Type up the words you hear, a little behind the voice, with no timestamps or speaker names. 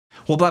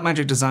Well,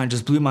 Blackmagic Design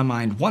just blew my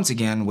mind once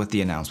again with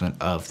the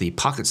announcement of the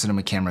Pocket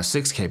Cinema Camera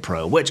 6K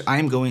Pro, which I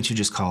am going to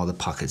just call the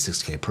Pocket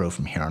 6K Pro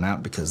from here on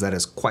out because that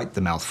is quite the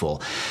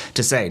mouthful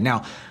to say.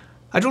 Now,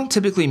 I don't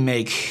typically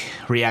make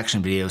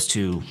reaction videos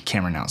to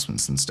camera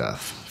announcements and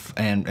stuff,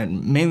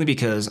 and mainly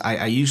because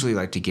I usually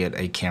like to get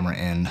a camera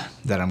in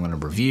that I'm going to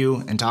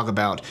review and talk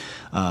about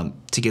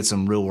to get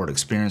some real-world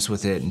experience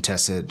with it and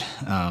test it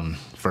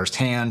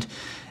firsthand.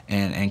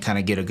 And kind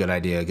of get a good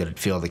idea, get a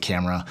feel of the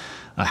camera,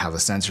 how the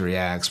sensor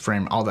reacts,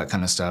 frame, all that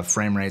kind of stuff,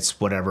 frame rates,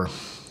 whatever,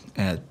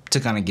 to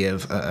kind of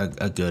give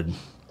a good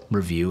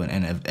review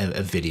and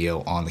a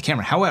video on the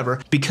camera. However,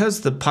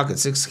 because the Pocket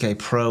 6K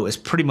Pro is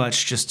pretty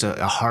much just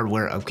a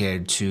hardware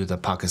upgrade to the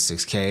Pocket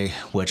 6K,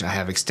 which I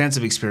have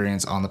extensive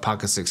experience on the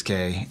Pocket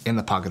 6K, in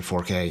the Pocket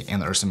 4K,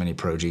 and the Ursa Mini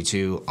Pro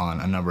G2 on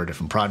a number of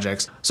different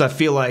projects. So I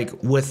feel like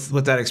with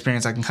that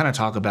experience, I can kind of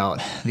talk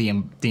about the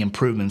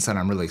improvements that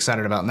I'm really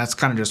excited about, and that's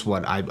kind of just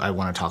what I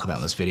want to talk about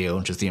in this video,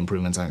 just the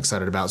improvements I'm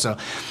excited about. So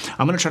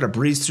I'm going to try to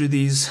breeze through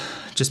these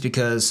just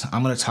because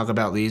I'm going to talk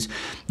about these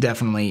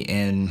definitely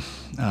in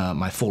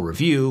my full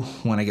review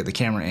when I get the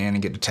camera in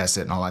and get to test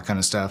it and all that kind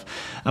of stuff.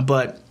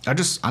 But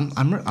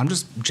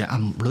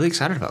I'm really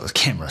excited about this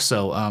camera.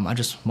 So I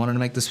just wanted to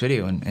make this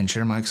video and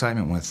share my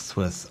excitement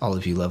with all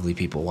of you lovely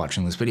people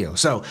watching this video.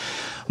 So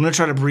I'm going to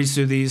try to breeze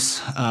through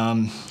these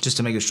just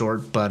to make it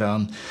short, but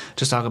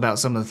just talk about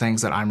some of the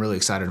things that I'm really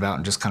excited about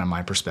and just kind of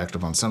my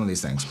perspective on some of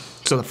these things.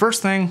 So the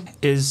first thing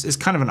is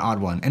kind of an odd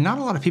one, and not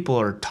a lot of people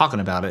are talking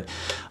about it,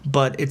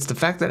 but it's the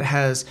fact that it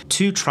has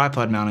two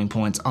tripod mounting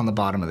points on the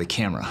bottom of the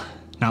camera.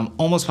 Now, I'm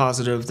almost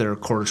positive they're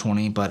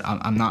 1/4-20, but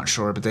I'm not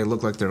sure, but they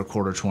look like they're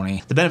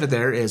 1/4-20. The benefit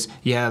there is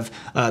you have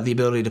the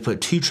ability to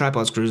put two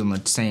tripod screws on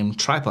the same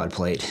tripod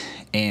plate,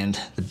 and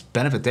the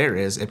benefit there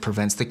is it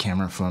prevents the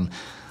camera from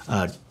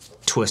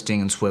twisting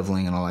and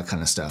swiveling and all that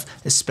kind of stuff,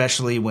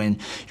 especially when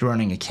you're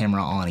running a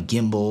camera on a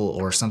gimbal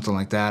or something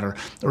like that,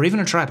 or even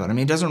a tripod. I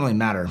mean, it doesn't really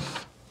matter.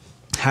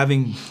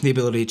 Having the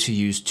ability to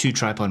use two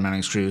tripod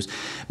mounting screws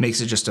makes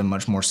it just a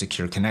much more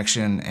secure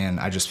connection, and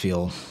I just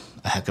feel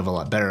a heck of a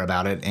lot better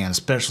about it. And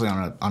especially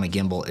on a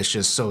gimbal, it's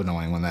just so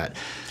annoying when that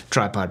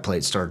tripod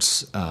plate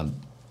starts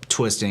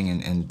twisting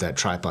and that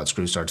tripod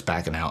screw starts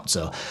backing out.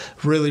 So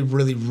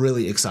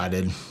really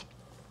excited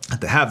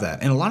to have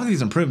that. And a lot of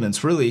these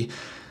improvements, really,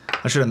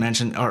 I should have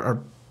mentioned, are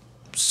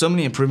so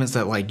many improvements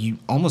that like you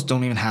almost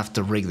don't even have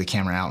to rig the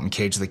camera out and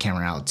cage the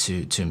camera out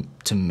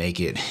to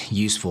make it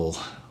useful,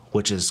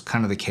 which is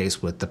kind of the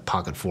case with the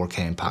Pocket 4K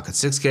and Pocket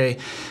 6K,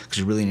 because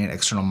you really need an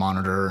external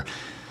monitor,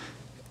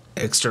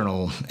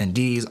 external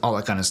NDs, all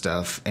that kind of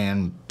stuff.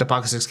 And the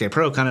Pocket 6K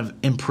Pro kind of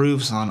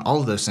improves on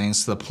all of those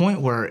things to the point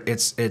where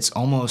it's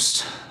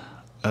almost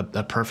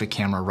a perfect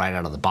camera right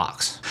out of the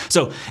box.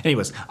 So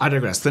anyways, I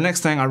digress. The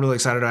next thing I'm really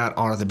excited about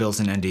are the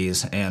built-in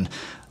NDs, and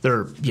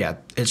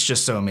it's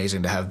just so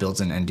amazing to have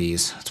built-in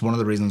NDs. It's one of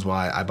the reasons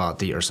why I bought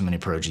the Ursa Mini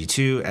Pro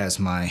G2 as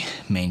my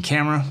main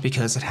camera,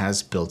 because it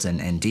has built-in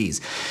NDs.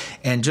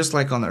 And just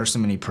like on the Ursa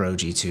Mini Pro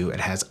G2, it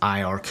has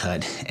IR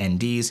cut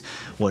NDs,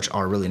 which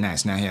are really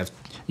nice. Now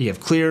you have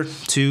clear,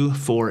 2,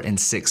 4, and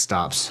 6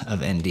 stops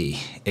of ND.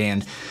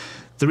 And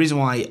the reason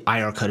why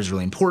IR cut is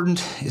really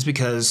important is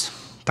because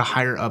the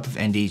higher up of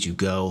NDs you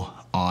go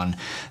on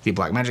the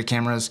Blackmagic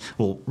cameras,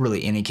 well,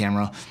 really any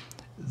camera,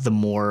 the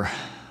more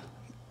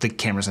the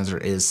camera sensor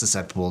is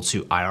susceptible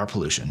to IR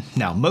pollution.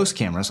 Now, most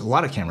cameras, a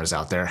lot of cameras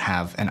out there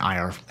have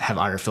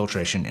IR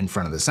filtration in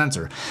front of the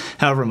sensor.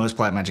 However, most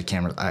Blackmagic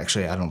cameras,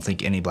 actually, I don't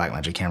think any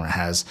Blackmagic camera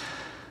has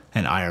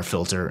an IR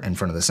filter in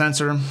front of the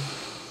sensor,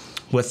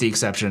 with the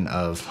exception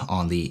of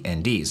on the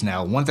NDs.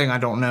 Now, one thing I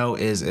don't know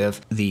is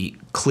if the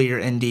clear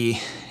ND,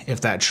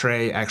 if that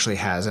tray actually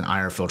has an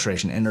IR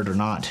filtration in it or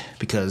not,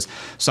 because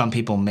some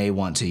people may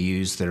want to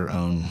use their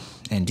own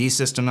ND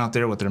system out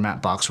there with their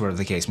matte box, whatever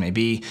the case may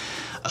be.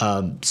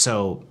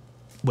 So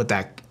with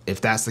that,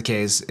 if that's the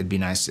case, it'd be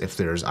nice if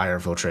there's IR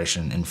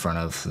filtration in front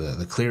of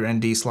the clear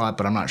ND slot,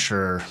 but I'm not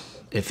sure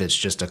if it's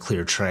just a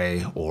clear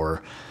tray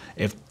or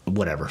if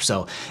whatever.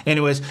 So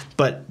anyways,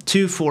 but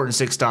 2, 4, and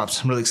 6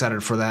 stops, I'm really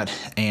excited for that.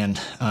 And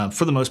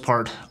for the most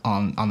part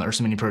on the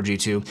Ursa Mini Pro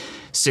G2,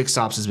 6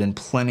 stops has been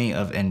plenty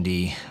of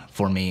ND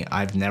for me.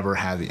 I've never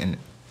had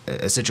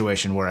a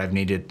situation where I've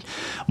needed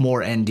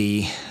more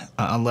ND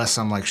unless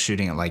I'm like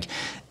shooting at like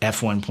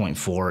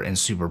f1.4 in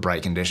super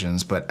bright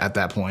conditions. But at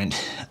that point,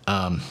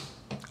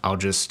 I'll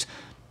just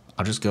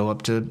go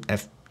up to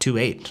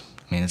f2.8.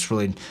 I mean, it's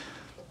really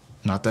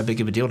not that big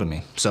of a deal to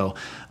me. So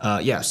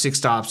yeah, 6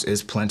 stops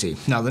is plenty.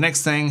 Now the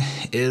next thing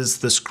is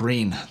the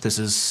screen. This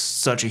is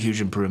such a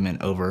huge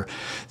improvement over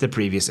the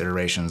previous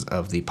iterations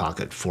of the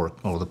Pocket 4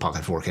 or the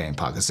Pocket 4K and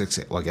Pocket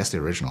 6K. Well, I guess the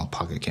original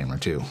Pocket camera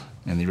too,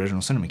 and the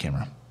original Cinema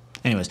camera.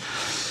 Anyways,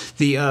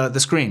 the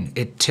screen,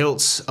 it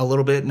tilts a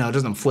little bit. Now, it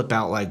doesn't flip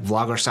out like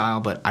vlogger style,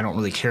 but I don't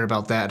really care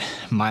about that.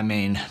 My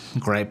main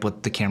gripe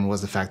with the camera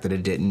was the fact that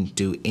it didn't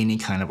do any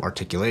kind of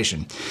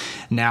articulation.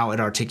 Now it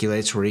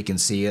articulates where you can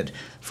see it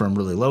from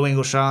really low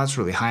angle shots,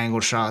 really high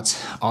angle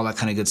shots, all that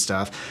kind of good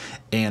stuff.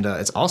 And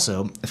it's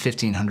also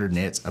 1500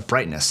 nits of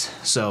brightness.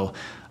 So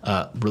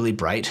really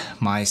bright.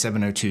 My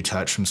 702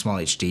 Touch from Small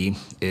HD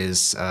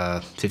is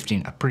I'm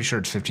pretty sure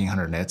it's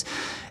 1500 nits,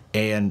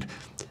 and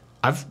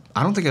I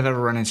don't think I've ever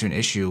run into an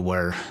issue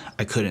where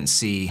I couldn't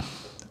see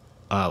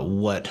I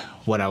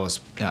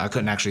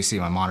couldn't actually see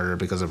my monitor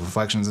because of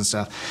reflections and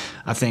stuff.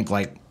 I think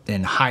like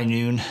in high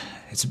noon,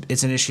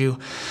 it's an issue,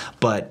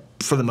 but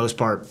for the most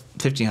part,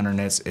 1500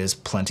 nits is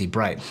plenty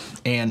bright.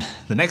 And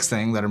the next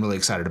thing that I'm really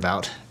excited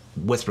about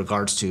with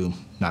regards to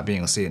not being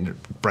able to see it in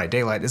bright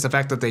daylight is the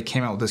fact that they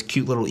came out with this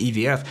cute little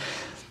EVF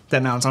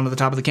that mounts onto the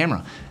top of the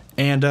camera.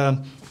 And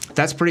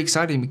that's pretty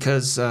exciting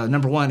because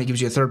number one, it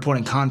gives you a third point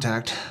in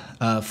contact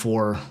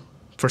for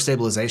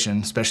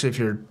stabilization, especially if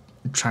you're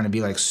trying to be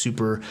like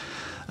super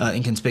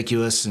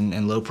inconspicuous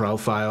and low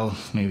profile,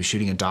 maybe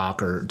shooting a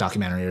doc or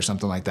documentary or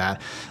something like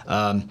that.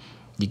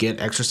 You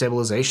get extra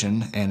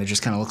stabilization, and it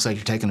just kind of looks like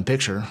you're taking a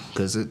picture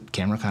because the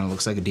camera kind of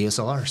looks like a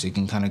DSLR, so you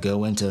can kind of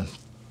go into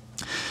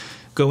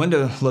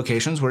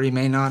locations where you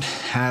may not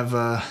have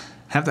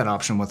that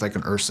option with like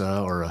an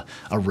Ursa or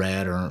a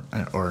Red or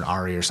an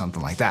Ari or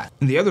something like that.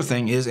 And the other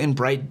thing is in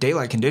bright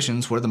daylight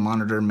conditions where the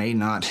monitor may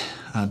not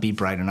be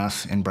bright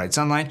enough in bright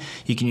sunlight,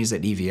 you can use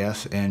that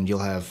EVF and you'll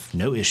have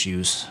no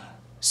issues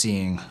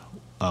seeing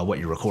what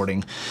you're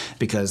recording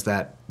because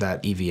that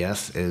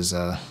EVF is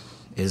a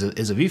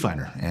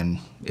viewfinder, and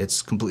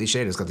it's completely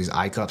shaded. It's got these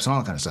eye cups and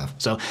all that kind of stuff.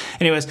 So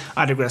anyways,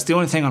 I digress. The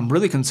only thing I'm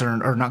really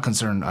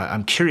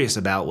I'm curious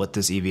about with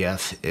this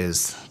EVF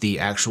is the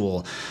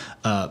actual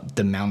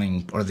the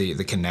mounting or the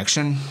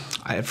connection.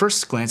 At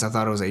first glance I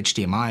thought it was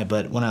HDMI,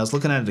 but when I was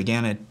looking at it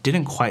again, it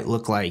didn't quite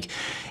look like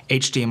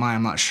HDMI.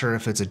 I'm not sure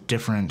if it's a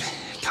different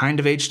kind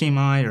of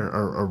HDMI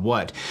or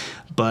what,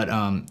 but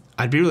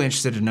I'd be really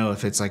interested to know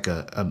if it's like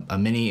a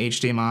mini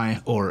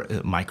HDMI or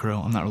a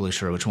micro. I'm not really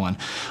sure which one,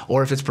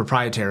 or if it's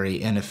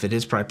proprietary, and if it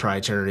is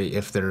proprietary,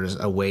 if there's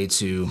a way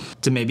to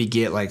maybe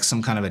get like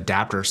some kind of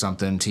adapter or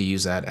something to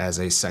use that as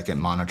a second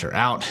monitor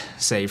out,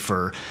 say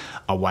for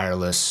a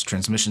wireless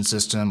transmission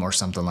system or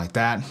something like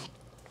that.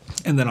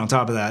 And then on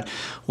top of that,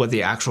 what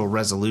the actual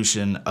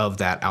resolution of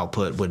that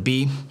output would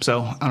be.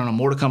 So I don't know,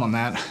 more to come on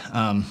that.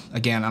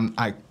 Again,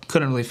 I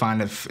couldn't really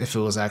find if it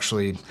was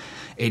actually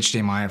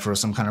HDMI for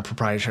some kind of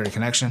proprietary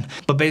connection,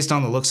 but based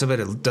on the looks of it,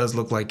 it does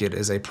look like it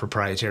is a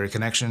proprietary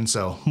connection.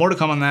 So more to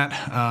come on that.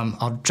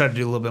 I'll try to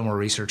do a little bit more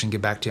research and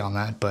get back to you on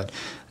that, but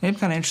I'm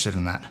kind of interested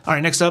in that. All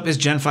right, next up is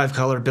Gen 5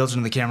 color built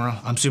into the camera.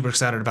 I'm super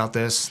excited about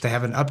this. They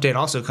have an update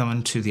also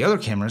coming to the other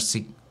cameras,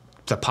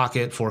 the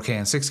Pocket 4K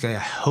and 6K. I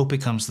hope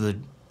it comes to the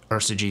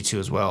Ursa G2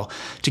 as well,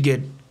 to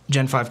get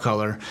Gen 5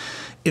 color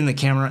in the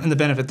camera. And the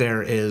benefit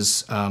there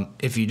is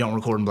if you don't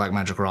record in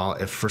Blackmagic RAW,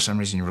 if for some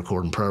reason you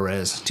record in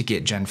ProRes, to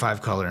get Gen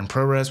 5 color in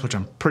ProRes, which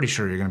I'm pretty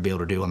sure you're going to be able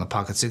to do on the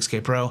Pocket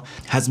 6K Pro,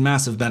 has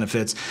massive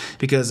benefits,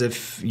 because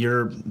if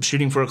you're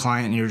shooting for a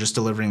client and you're just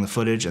delivering the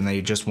footage and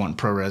they just want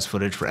ProRes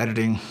footage for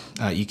editing,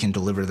 you can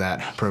deliver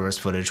that ProRes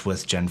footage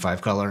with Gen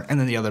 5 color. And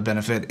then the other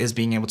benefit is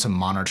being able to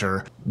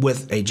monitor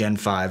with a Gen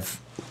 5,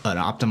 an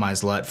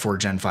optimized LUT for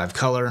Gen 5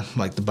 color.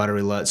 Like the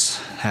buttery LUTs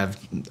have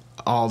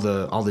all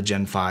the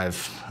Gen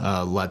 5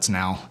 LUTs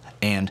now,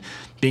 and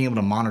being able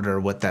to monitor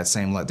what that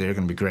same LUT that you're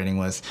going to be grading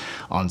with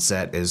on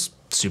set is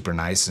super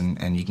nice,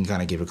 and you can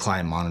kind of give a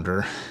client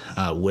monitor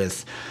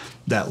with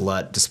that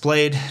LUT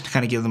displayed to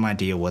kind of give them an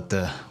idea what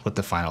the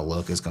final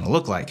look is going to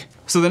look like.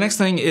 So the next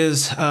thing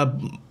is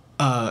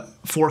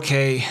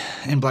 4K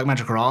in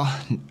Blackmagic RAW.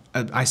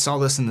 I saw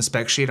this in the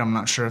spec sheet. I'm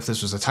not sure if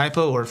this was a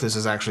typo or if this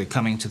is actually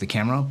coming to the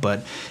camera,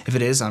 but if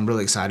it is, I'm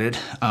really excited.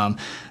 Now,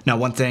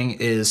 one thing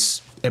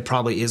is it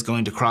probably is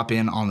going to crop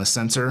in on the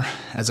sensor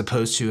as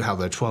opposed to how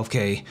the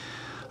 12K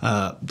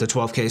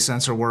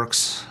sensor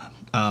works.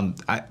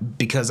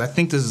 Because I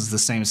think this is the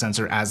same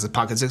sensor as the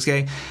Pocket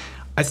 6K.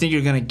 I think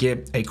you're going to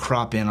get a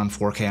crop in on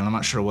 4K, and I'm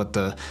not sure what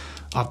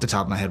off the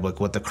top of my head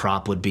what the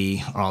crop would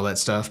be or all that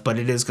stuff, but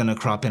it is going to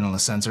crop in on the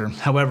sensor.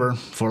 However,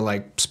 for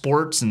like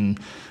sports and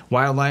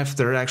wildlife,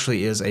 there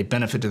actually is a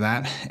benefit to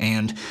that,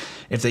 and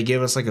if they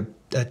give us like a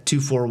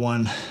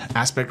 2:1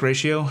 aspect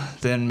ratio,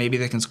 then maybe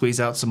they can squeeze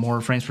out some more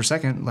frames per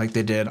second like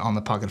they did on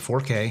the Pocket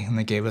 4K, and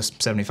they gave us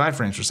 75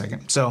 frames per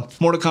second. So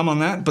more to come on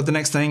that, but the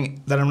next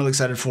thing that I'm really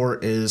excited for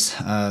is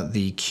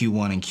the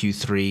Q1 and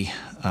Q3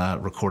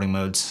 recording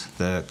modes,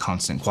 the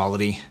constant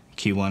quality.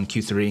 Q1,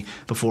 Q3.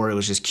 Before it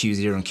was just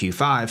Q0 and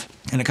Q5.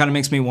 And it kind of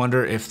makes me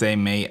wonder if they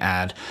may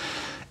add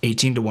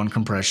 18:1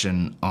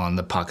 compression on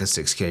the Pocket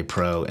 6K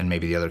Pro and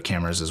maybe the other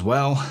cameras as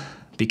well.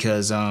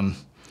 Because,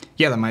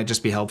 yeah, that might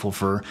just be helpful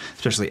for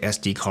especially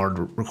SD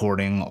card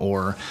recording,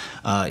 or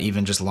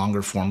even just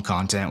longer form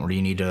content where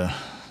you need to,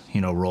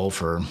 roll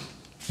for,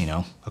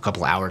 a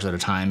couple hours at a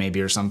time maybe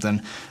or something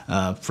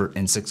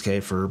in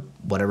 6K for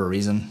whatever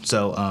reason.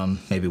 So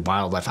maybe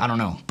wildlife, I don't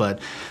know. But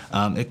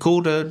it's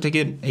cool to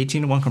get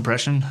 18:1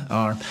 compression.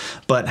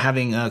 But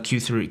having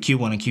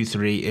Q1 and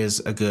Q3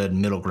 is a good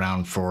middle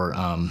ground for,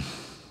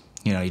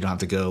 you don't have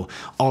to go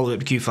all the way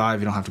up to Q5.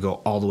 You don't have to go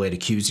all the way to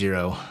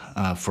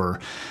Q0 for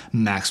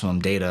maximum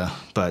data.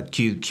 But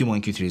Q1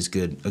 and Q3 is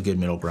a good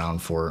middle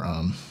ground for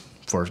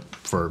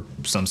for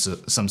some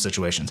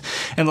situations.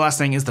 And the last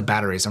thing is the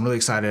batteries. I'm really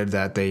excited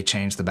that they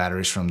changed the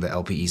batteries from the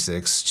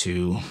LPE6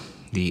 to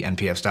the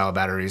NPF style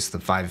batteries, the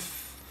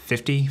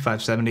 550,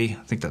 570. I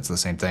think that's the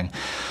same thing.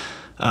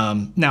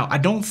 Now, I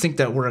don't think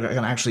that we're going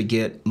to actually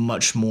get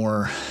much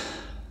more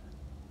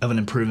of an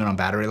improvement on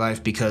battery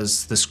life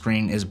because the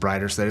screen is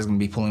brighter, so that is going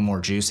to be pulling more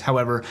juice.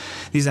 However,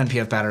 these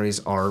NPF batteries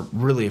are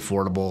really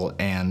affordable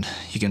and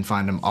you can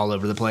find them all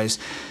over the place.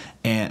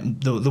 And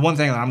the one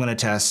thing that I'm going to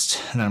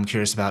test and that I'm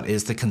curious about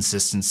is the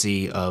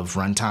consistency of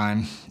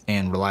runtime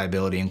and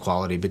reliability and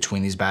quality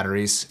between these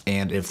batteries,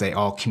 and if they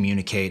all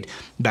communicate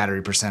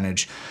battery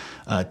percentage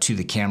to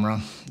the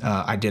camera.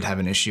 I did have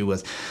an issue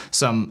with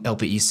some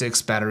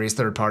LPE6 batteries,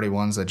 third-party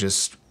ones, that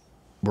just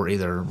were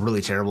either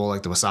really terrible,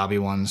 like the Wasabi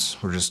ones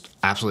were just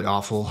absolutely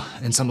awful,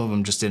 and some of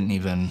them just didn't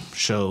even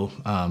show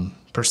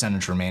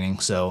percentage remaining.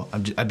 So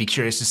I'd be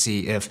curious to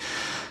see if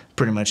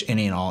pretty much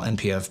any and all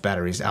NPF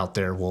batteries out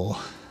there will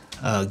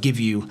give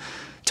you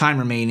time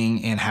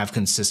remaining and have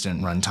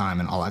consistent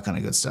runtime and all that kind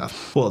of good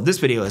stuff. Well, this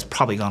video has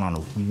probably gone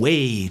on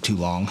way too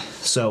long,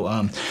 so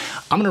I'm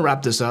gonna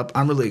wrap this up.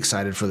 I'm really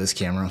excited for this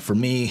camera. For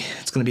me,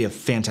 it's gonna be a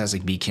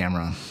fantastic B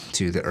camera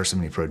to the Ursa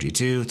Mini Pro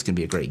G2. It's gonna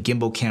be a great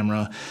gimbal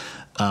camera,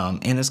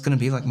 and it's gonna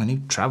be like my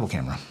new travel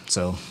camera.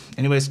 So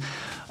anyways,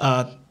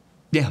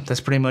 yeah,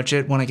 that's pretty much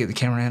it. When I get the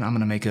camera in, I'm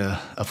gonna make a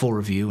full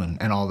review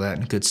and all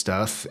that good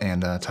stuff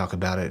and talk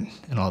about it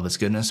and all of its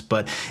goodness.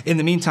 But in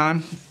the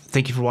meantime,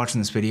 thank you for watching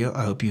this video.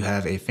 I hope you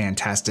have a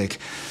fantastic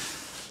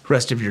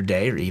rest of your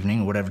day or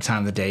evening or whatever time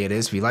of the day it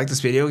is. If you like this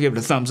video, give it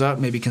a thumbs up.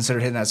 Maybe consider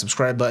hitting that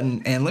subscribe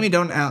button, and let me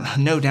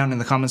know down in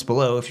the comments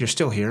below if you're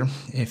still here,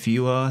 if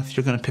you're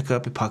gonna pick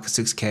up a Pocket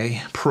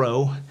 6K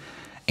Pro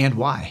and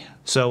why.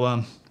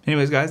 So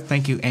anyways, guys,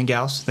 thank you, and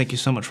gals, thank you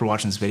so much for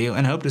watching this video,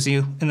 and I hope to see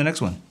you in the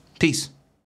next one. Peace.